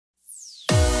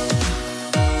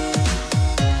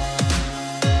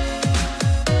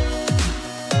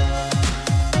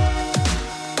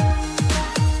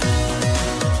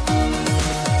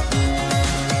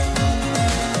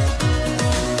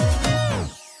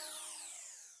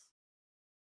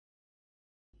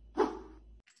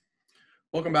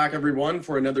Welcome back, everyone,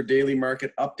 for another daily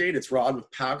market update. It's Rod with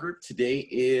Pow Group. Today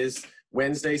is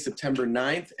Wednesday, September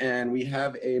 9th, and we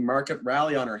have a market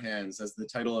rally on our hands, as the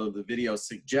title of the video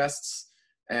suggests.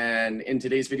 And in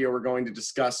today's video, we're going to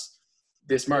discuss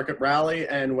this market rally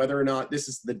and whether or not this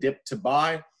is the dip to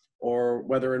buy, or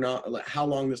whether or not, how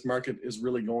long this market is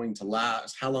really going to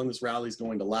last, how long this rally is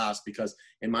going to last, because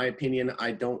in my opinion,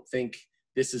 I don't think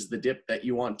this is the dip that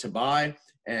you want to buy.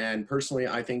 And personally,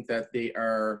 I think that they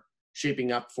are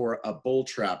shaping up for a bull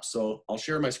trap. So I'll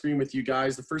share my screen with you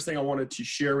guys. The first thing I wanted to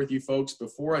share with you folks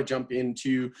before I jump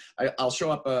into,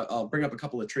 I'll bring up a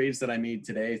couple of trades that I made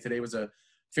today. Today was a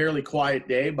fairly quiet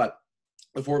day, but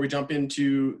before we jump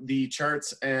into the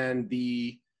charts and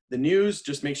the news,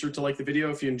 just make sure to like the video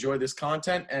if you enjoy this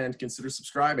content and consider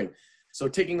subscribing. So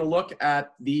taking a look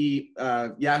at the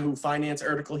Yahoo Finance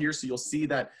article here, so you'll see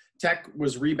that tech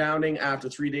was rebounding after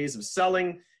 3 days of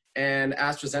selling. And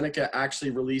AstraZeneca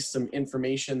actually released some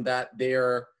information that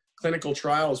their clinical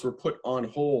trials were put on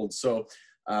hold. So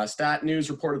Stat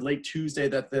News reported late Tuesday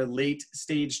that the late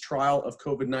stage trial of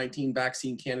COVID-19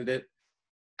 vaccine candidate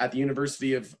at the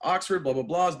University of Oxford, blah, blah,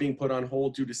 blah, is being put on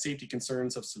hold due to safety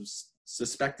concerns of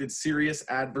suspected serious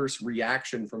adverse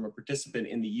reaction from a participant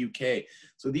in the UK.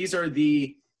 So these are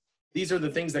the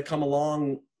things that come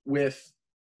along with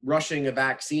rushing a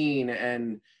vaccine.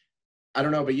 And I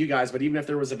don't know about you guys, but even if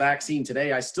there was a vaccine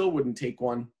today, I still wouldn't take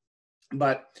one.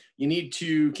 But you need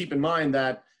to keep in mind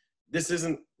that this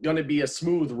isn't going to be a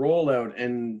smooth rollout,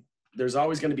 and there's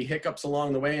always going to be hiccups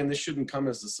along the way, and this shouldn't come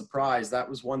as a surprise. That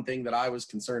was one thing that I was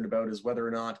concerned about, is whether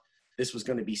or not this was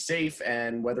going to be safe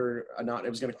and whether or not it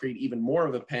was going to create even more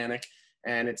of a panic.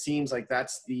 And it seems like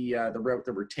that's the route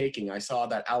that we're taking. I saw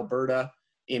that Alberta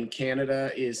in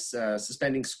Canada is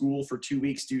suspending school for 2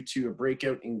 weeks due to a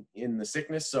breakout in the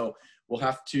sickness. So we'll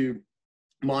have to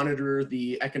monitor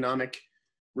the economic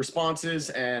responses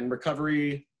and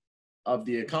recovery of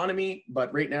the economy.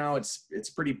 But right now it's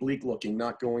pretty bleak looking,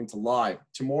 not going to lie.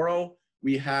 Tomorrow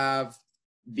we have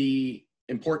the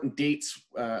important dates,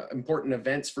 important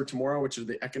events for tomorrow, which are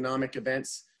the economic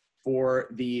events for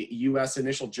the US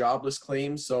initial jobless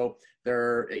claims. So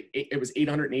it was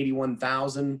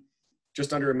 881,000,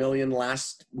 just under a million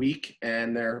last week,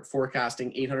 and they're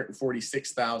forecasting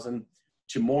 846,000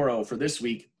 tomorrow for this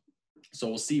week. So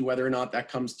we'll see whether or not that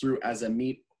comes through as a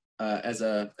miss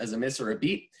or a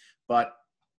beat. But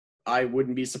I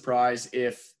wouldn't be surprised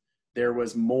if there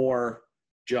was more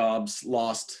jobs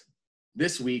lost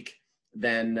this week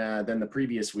than the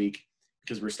previous week,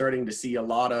 because we're starting to see a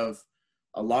lot of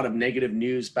negative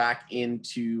news back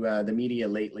into the media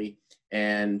lately,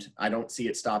 and I don't see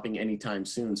it stopping anytime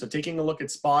soon. So taking a look at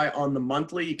SPY on the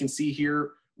monthly, you can see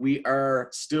here we are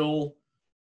still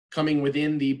coming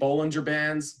within the Bollinger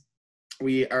Bands.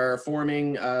 We are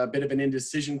forming a bit of an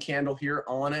indecision candle here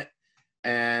on it,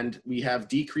 and we have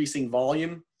decreasing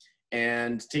volume.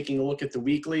 And taking a look at the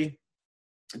weekly,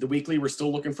 we're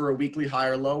still looking for a weekly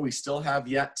higher low. We still have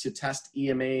yet to test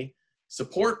EMA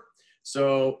support.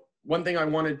 So one thing I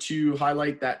wanted to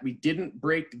highlight, that we didn't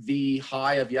break the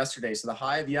high of yesterday. So the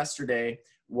high of yesterday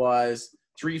was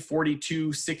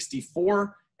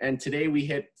 342.64, and today we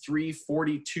hit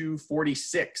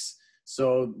 342.46.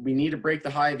 So we need to break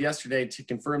the high of yesterday to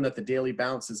confirm that the daily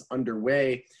bounce is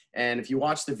underway. And if you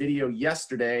watched the video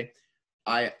yesterday,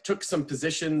 I took some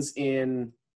positions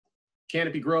in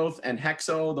Canopy Growth and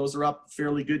Hexo. Those are up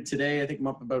fairly good today. I think I'm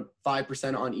up about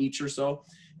 5% on each or so.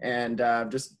 And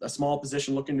just a small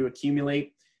position looking to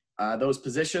accumulate those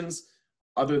positions.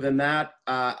 Other than that,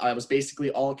 I was basically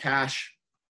all cash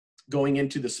going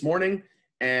into this morning,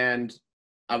 and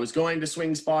I was going to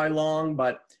swing SPY long,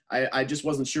 but I just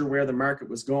wasn't sure where the market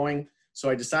was going. So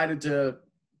I decided to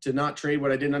not trade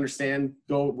what I didn't understand,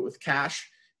 go with cash,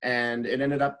 and it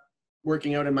ended up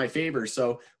working out in my favor.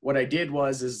 So what I did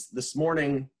is this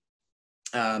morning,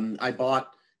 I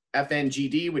bought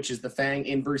FNGD, which is the FANG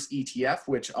inverse ETF,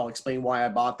 which I'll explain why I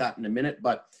bought that in a minute.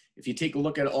 But if you take a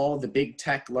look at all of the big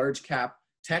tech, large cap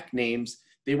tech names,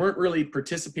 they weren't really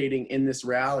participating in this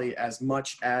rally as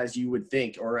much as you would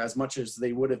think, or as much as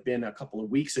they would have been a couple of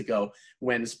weeks ago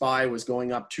when SPY was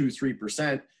going up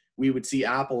 2-3%. We would see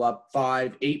Apple up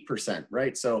 5-8%,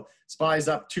 right? So SPY's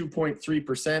up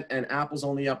 2.3% and Apple's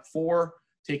only up 4%.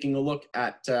 Taking a look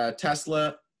at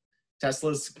Tesla,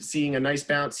 Tesla's seeing a nice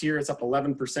bounce here. It's up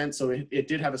 11%. So it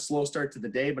did have a slow start to the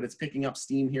day, but it's picking up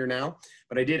steam here now.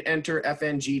 But I did enter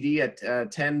FNGD at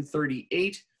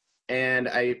 1038, and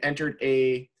I entered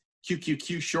a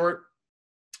QQQ short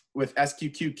with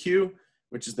SQQQ,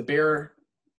 which is the bear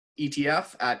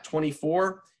ETF, at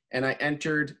 24. And I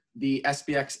entered the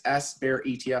SPXS bear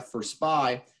ETF for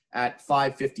SPY at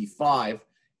 555.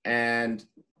 And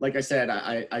like I said,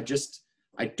 I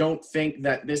don't think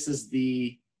that this is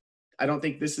the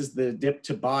dip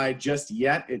to buy just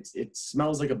yet. It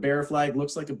smells like a bear flag,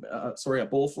 looks like a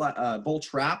bull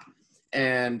trap,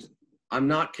 and I'm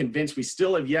not convinced. We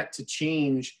still have yet to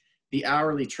change the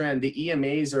hourly trend. The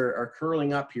EMAs are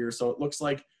curling up here, so it looks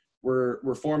like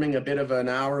we're forming a bit of an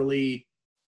hourly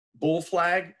bull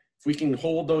flag. If we can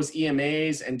hold those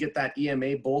EMAs and get that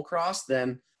EMA bull cross,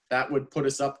 then that would put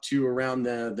us up to around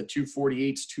the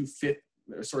 248s,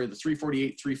 the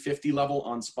 348, 350 level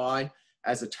on SPY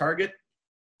as a target.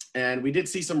 And we did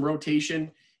see some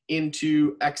rotation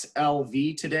into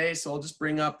XLV today. So I'll just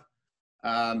bring up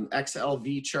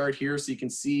XLV chart here so you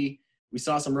can see we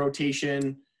saw some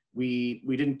rotation. We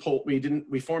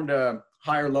formed a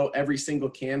higher low every single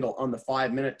candle on the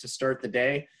 5-minute to start the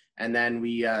day. And then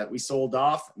we sold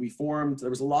off. There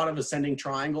was a lot of ascending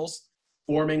triangles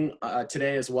forming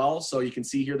today as well. So you can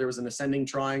see here there was an ascending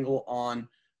triangle on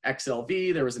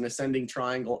XLV. There was an ascending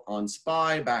triangle on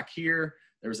SPY back here.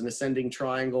 There was an ascending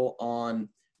triangle on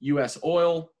US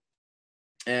oil.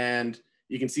 And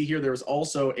you can see here there was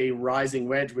also a rising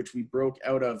wedge, which we broke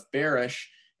out of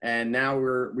bearish. And now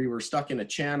we were stuck in a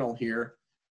channel here.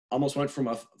 Almost went from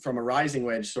a rising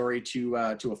wedge, to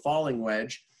a falling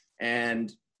wedge.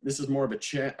 And this is more of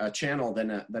a channel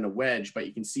than a wedge, but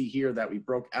you can see here that we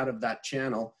broke out of that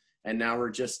channel, and now we're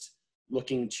just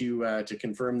looking to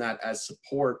confirm that as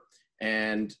support.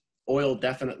 And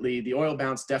the oil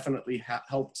bounce definitely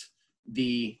helped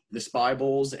the SPY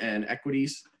bulls and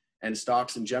equities and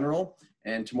stocks in general.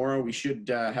 And tomorrow we should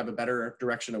have a better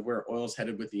direction of where oil's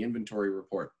headed with the inventory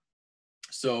report.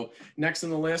 So next on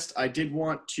the list, I did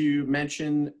want to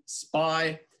mention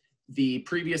SPY. The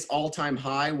previous all-time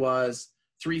high was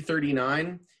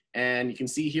 339. And you can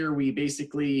see here, we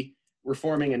basically were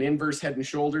forming an inverse head and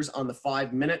shoulders on the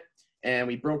 5-minute, and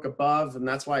we broke above. And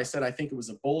that's why I said I think it was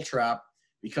a bull trap,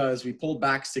 because we pulled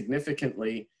back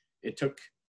significantly. It took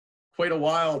quite a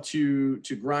while to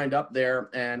grind up there,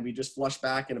 and we just flushed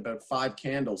back in about 5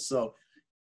 candles. So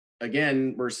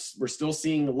again, we're still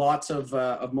seeing lots of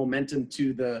momentum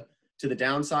to the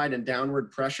downside and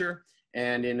downward pressure.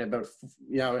 And in about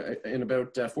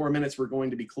 4 minutes, we're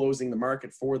going to be closing the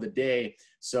market for the day.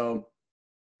 So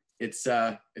it's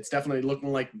definitely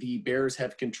looking like the bears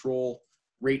have control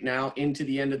right now into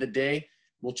the end of the day.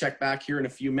 We'll check back here in a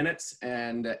few minutes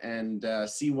and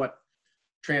see what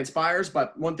transpires.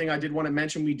 But one thing I did want to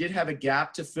mention, we did have a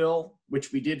gap to fill,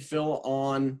 which we did fill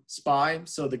on SPY.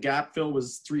 So the gap fill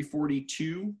was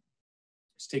 342.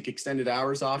 Let's take extended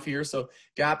hours off here. So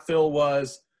gap fill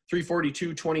was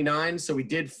 342.29. So we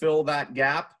did fill that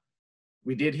gap.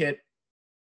 We did hit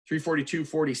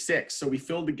 342.46. So we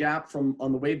filled the gap from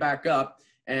on the way back up.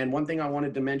 And one thing I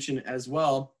wanted to mention as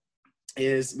well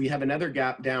is we have another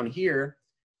gap down here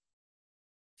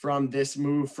from this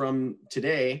move from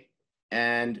today.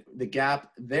 And the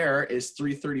gap there is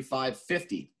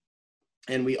 335.50.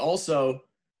 And we also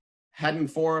hadn't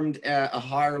formed a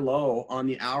higher low on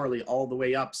the hourly all the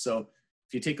way up. So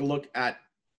if you take a look at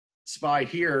SPY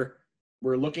here,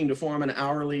 we're looking to form an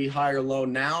hourly higher low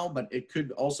now, but it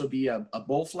could also be a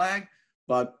bull flag.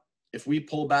 But if we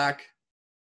pull back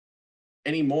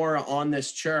any more on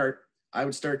this chart, I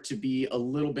would start to be a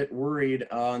little bit worried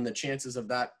on the chances of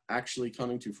that actually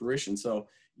coming to fruition. So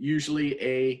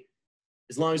usually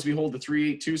as long as we hold the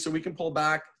 382, so we can pull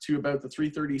back to about the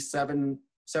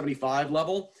 337.75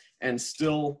 level and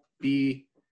still be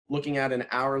looking at an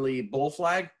hourly bull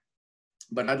flag.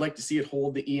 But I'd like to see it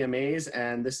hold the EMAs,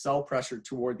 and this sell pressure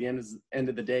toward the end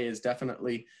of the day is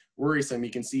definitely worrisome. You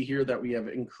can see here that we have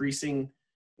increasing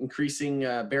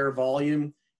bear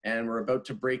volume, and we're about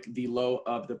to break the low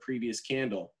of the previous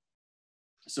candle.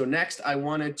 So next, I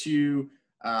wanted to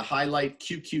highlight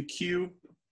QQQ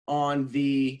on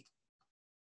the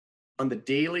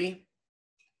daily.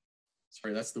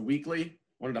 Sorry, that's the weekly.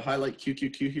 Wanted to highlight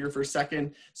QQQ here for a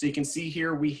second. So you can see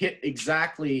here we hit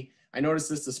exactly, I noticed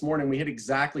this morning, we hit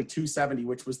exactly 270,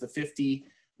 which was the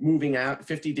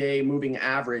 50-day moving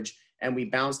average, and we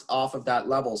bounced off of that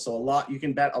level. So you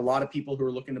can bet a lot of people who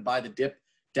are looking to buy the dip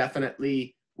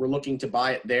definitely were looking to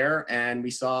buy it there, and we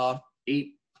saw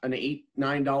an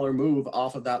 $8-9 move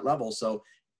off of that level. So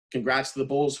congrats to the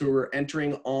bulls who are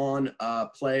entering on a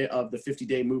play of the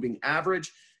 50-day moving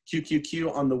average.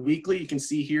 QQQ on the weekly, you can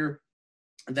see here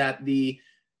that the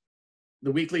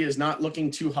weekly is not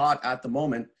looking too hot at the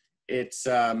moment. It's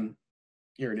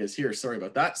here it is here, sorry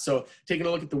about that. So taking a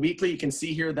look at the weekly, you can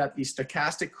see here that the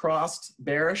stochastic crossed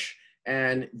bearish,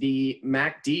 and the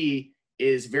MACD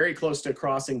is very close to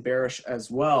crossing bearish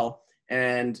as well.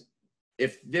 And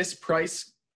if this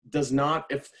price does not,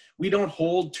 if we don't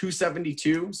hold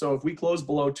 272, so if we close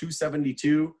below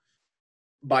 272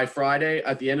 by Friday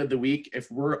at the end of the week, if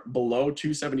we're below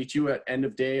 272 at end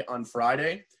of day on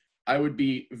Friday, I would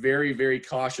be very, very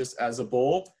cautious as a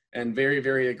bull and very,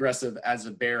 very aggressive as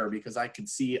a bear, because I could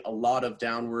see a lot of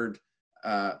downward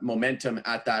momentum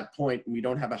at that point. And we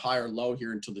don't have a higher low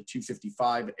here until the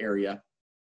 255 area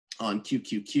on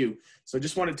QQQ. So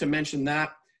just wanted to mention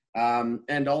that.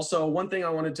 And also one thing I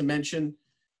wanted to mention,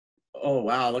 oh,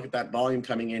 wow, look at that volume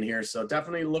coming in here. So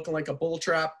definitely looking like a bull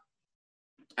trap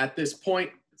at this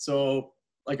point. So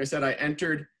like I said, I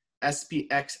entered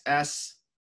SPXS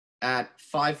at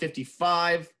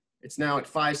 555. It's now at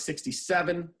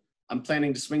 567. I'm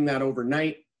planning to swing that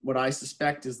overnight. What I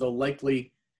suspect is they'll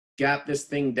likely gap this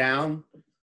thing down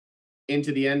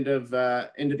into the end of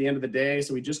the day.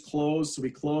 So we just closed. So we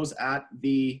close at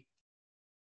the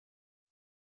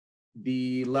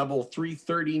level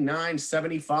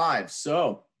 339.75.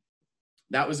 So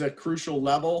that was a crucial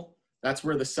level. That's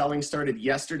where the selling started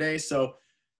yesterday. So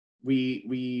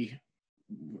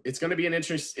it's going to be an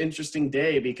interesting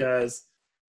day, because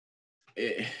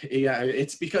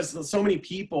it's because so many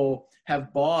people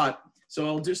have bought. So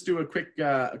I'll just do a quick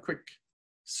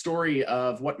story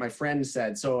of what my friend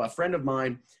said. So a friend of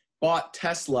mine bought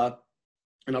Tesla,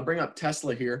 and I'll bring up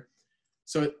Tesla here.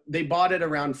 So they bought it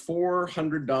around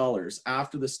 $400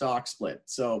 after the stock split.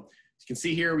 So you can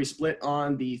see here we split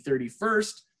on the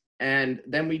 31st, and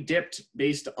then we dipped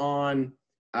based on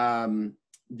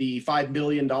the $5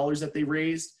 billion that they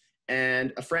raised.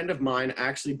 And a friend of mine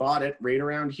actually bought it right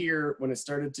around here when it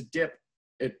started to dip.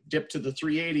 It dipped to the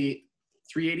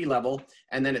 380 level,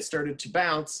 and then it started to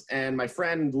bounce, and my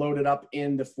friend loaded up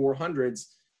in the 400s.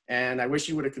 And I wish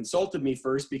he would have consulted me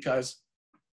first, because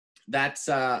that's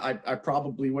I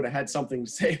probably would have had something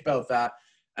to say about that,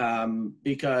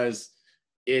 because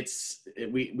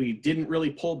we didn't really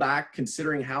pull back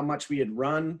considering how much we had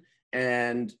run.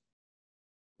 And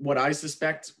what I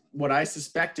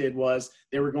suspected was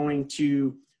they were going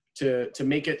to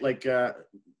make it like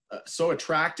so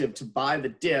attractive to buy the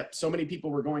dip. So many people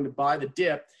were going to buy the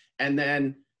dip, and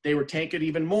then they would tank it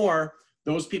even more.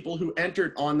 Those people who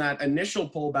entered on that initial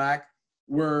pullback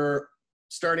were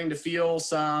starting to feel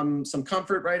some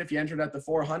comfort, right? If you entered at the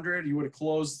 400, you would have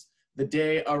closed the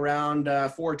day around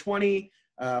 420,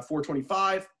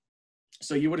 425.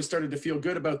 So you would have started to feel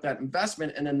good about that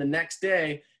investment. And then the next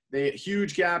day, the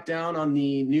huge gap down on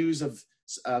the news of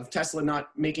Tesla not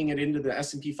making it into the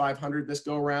S&P 500 this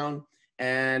go around.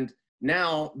 And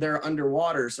now they're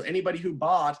underwater. So anybody who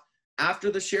bought after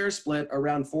the share split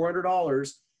around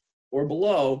 $400 or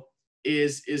below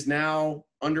is now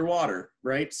underwater,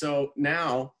 right? So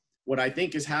now what I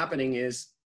think is happening is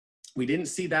we didn't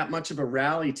see that much of a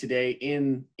rally today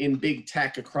in big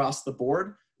tech across the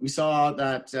board. We saw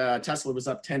that Tesla was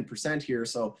up 10% here.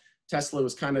 So Tesla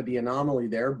was kind of the anomaly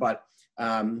there. But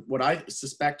what I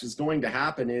suspect is going to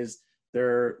happen is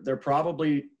they're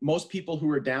probably, most people who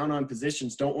are down on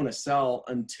positions don't want to sell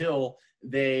until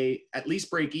they at least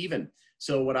break even.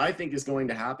 So what I think is going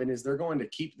to happen is they're going to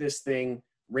keep this thing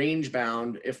range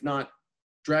bound, if not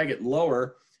drag it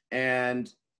lower. And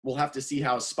we'll have to see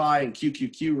how SPY and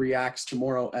QQQ reacts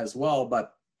tomorrow as well.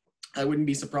 But I wouldn't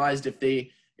be surprised if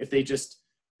they just,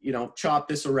 chop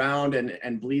this around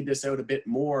and bleed this out a bit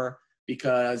more,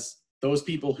 because those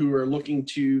people who are looking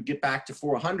to get back to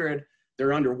 400,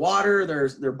 they're underwater,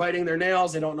 they're biting their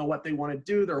nails, they don't know what they want to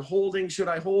do, they're holding. Should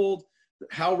I hold?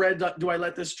 How red do I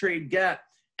let this trade get?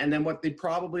 And then what they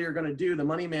probably are going to do, the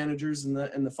money managers and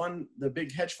the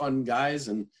big hedge fund guys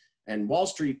and Wall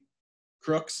Street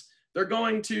crooks, they're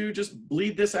going to just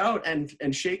bleed this out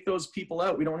and shake those people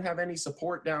out. We don't have any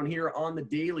support down here on the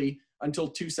daily until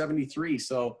 273.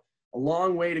 So a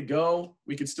long way to go.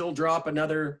 We could still drop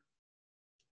another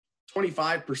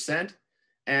 25%.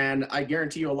 And I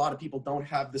guarantee you a lot of people don't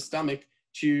have the stomach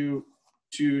to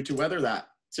weather that.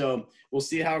 So we'll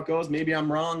see how it goes. Maybe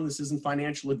I'm wrong. This isn't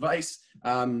financial advice.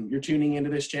 You're tuning into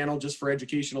this channel just for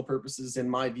educational purposes and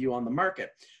my view on the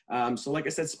market. So like I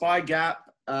said, SPY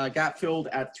gap filled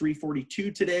at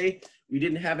 342 today. We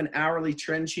didn't have an hourly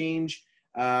trend change.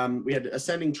 We had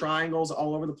ascending triangles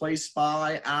all over the place.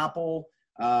 SPY, Apple,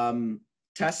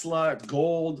 Tesla,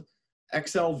 gold,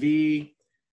 XLV.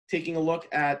 Taking a look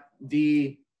at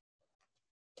the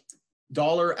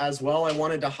dollar as well, I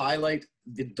wanted to highlight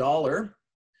the dollar.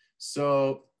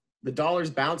 So the dollar's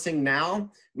bouncing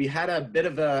now. We had a bit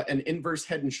of an inverse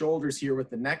head and shoulders here with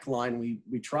the neckline.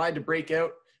 We tried to break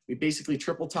out. We basically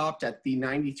triple topped at the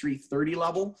 93.30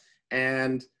 level,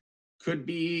 and could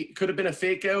have been a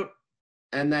fake out.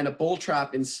 and then a bull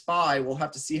trap in SPY. We'll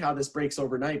have to see how this breaks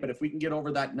overnight, but if we can get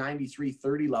over that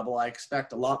 93.30 level, I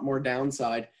expect a lot more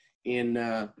downside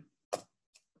in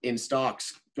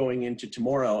stocks going into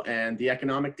tomorrow. And the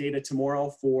economic data tomorrow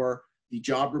for the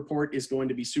job report is going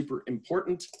to be super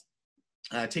important.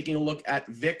 Taking a look at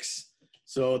VIX,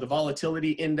 so the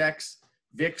volatility index,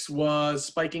 VIX was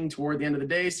spiking toward the end of the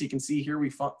day. So you can see here we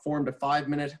formed a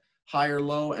 5-minute higher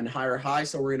low and higher high.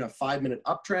 So we're in a 5-minute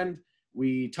uptrend.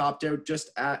 We topped out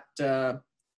just at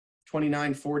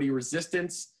 29.40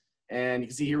 resistance. And you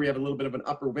can see here we have a little bit of an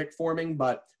upper wick forming,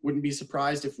 but wouldn't be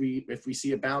surprised if we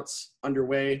see a bounce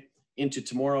underway into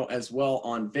tomorrow as well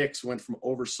on VIX. Went from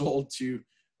oversold to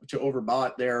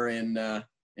overbought there in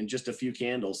just a few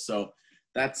candles. So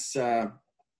that's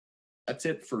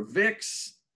it for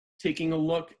VIX. Taking a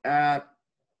look at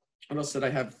what else did I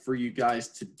have for you guys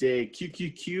today?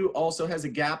 QQQ also has a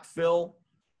gap fill,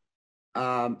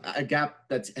 a gap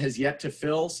that has yet to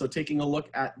fill. So taking a look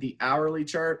at the hourly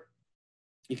chart,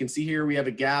 you can see here we have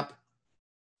a gap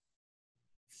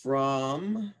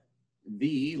from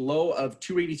the low of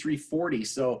 283.40.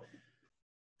 So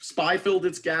SPY filled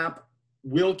its gap.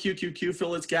 Will QQQ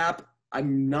fill its gap?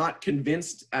 I'm not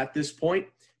convinced at this point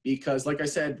because, like I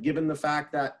said, given the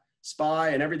fact that SPY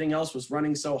and everything else was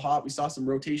running so hot, we saw some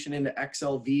rotation into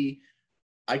XLV.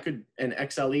 And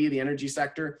XLE, the energy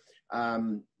sector,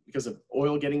 because of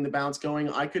oil getting the bounce going.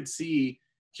 I could see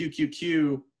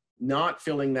QQQ not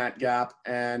filling that gap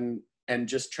and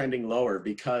just trending lower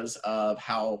because of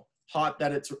how hot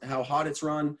it's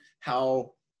run,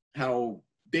 how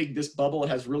big this bubble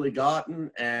has really gotten,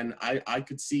 and I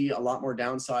could see a lot more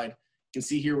downside. You can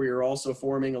see here we are also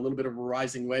forming a little bit of a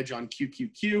rising wedge on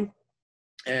QQQ,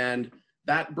 and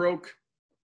that broke.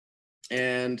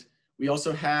 And we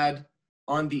also had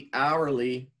on the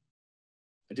hourly,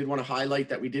 I did want to highlight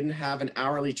that we didn't have an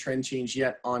hourly trend change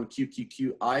yet on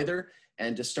QQQ either.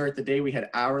 And to start the day, we had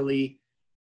hourly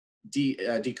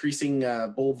decreasing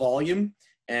bull volume,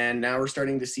 and now we're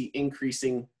starting to see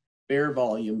increasing bear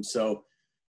volume. So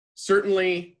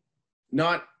certainly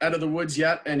not out of the woods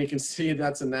yet, and you can see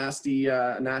that's a nasty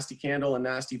candle, a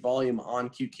nasty volume on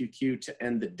QQQ to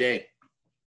end the day.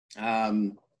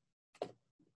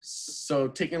 So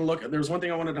taking a look, there's one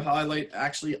thing I wanted to highlight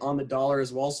actually on the dollar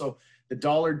as well. So the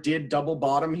dollar did double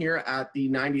bottom here at the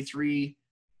 93.20.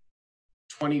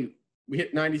 We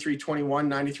hit 93.21,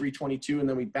 93.22, and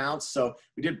then we bounced. So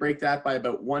we did break that by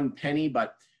about 1 penny,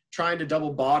 but trying to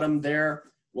double bottom there.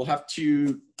 We'll have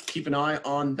to keep an eye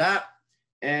on that.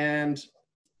 And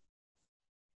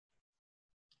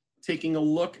taking a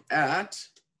look at,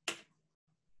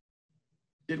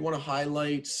 did want to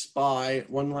highlight SPY.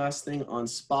 One last thing on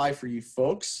SPY for you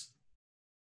folks.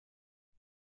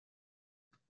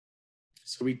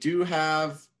 So we did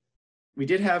have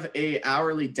a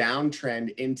hourly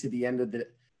downtrend into the end of the,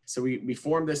 so we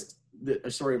formed this, it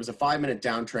was a 5-minute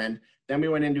downtrend. Then we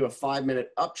went into a 5-minute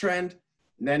uptrend.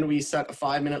 And then we set a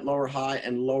 5-minute lower high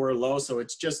and lower low. So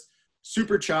it's just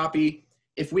super choppy.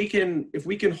 If we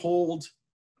hold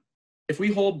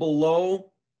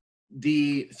below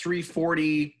the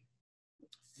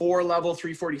 344 level,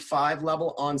 345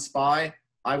 level on SPY,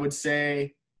 I would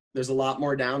say there's a lot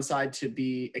more downside to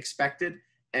be expected.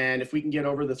 And if we can get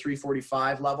over the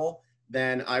 345 level,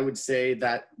 then I would say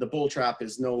that the bull trap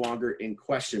is no longer in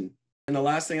question. And the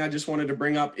last thing I just wanted to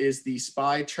bring up is the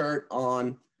SPY chart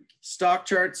on stock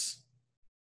charts.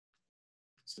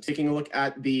 So taking a look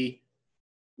at the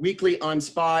weekly on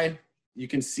SPY, you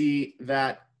can see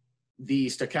that the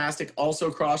stochastic also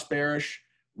crossed bearish.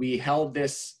 We held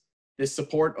this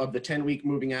support of the 10-week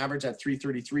moving average at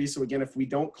 333. So again, if we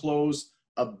close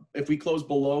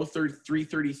below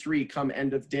 333 come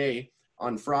end of day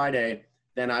on Friday,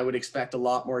 then I would expect a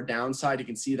lot more downside. You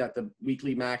can see that the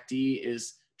weekly MACD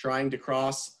is trying to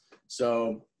cross.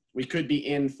 So we could be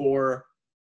in for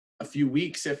a few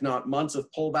weeks, if not months of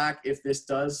pullback if this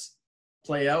does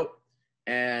play out.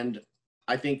 And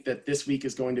I think that this week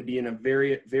is going to be in a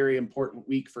very, very important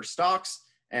week for stocks.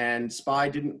 And SPY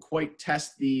didn't quite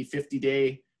test the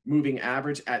 50-day moving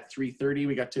average at 330.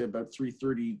 We got to about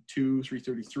 332,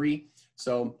 333.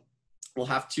 So we'll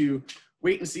have to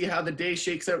wait and see how the day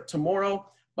shakes out tomorrow.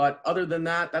 But other than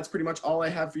that, that's pretty much all I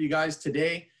have for you guys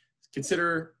today.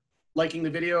 Consider liking the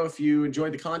video if you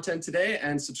enjoyed the content today,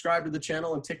 and subscribe to the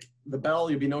channel and tick the bell.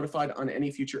 You'll be notified on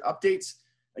any future updates.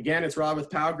 Again, it's Rob with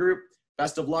Pow Group.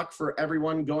 Best of luck for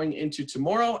everyone going into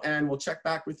tomorrow, and we'll check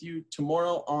back with you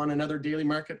tomorrow on another daily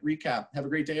market recap. Have a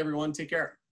great day, everyone. Take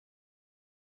care.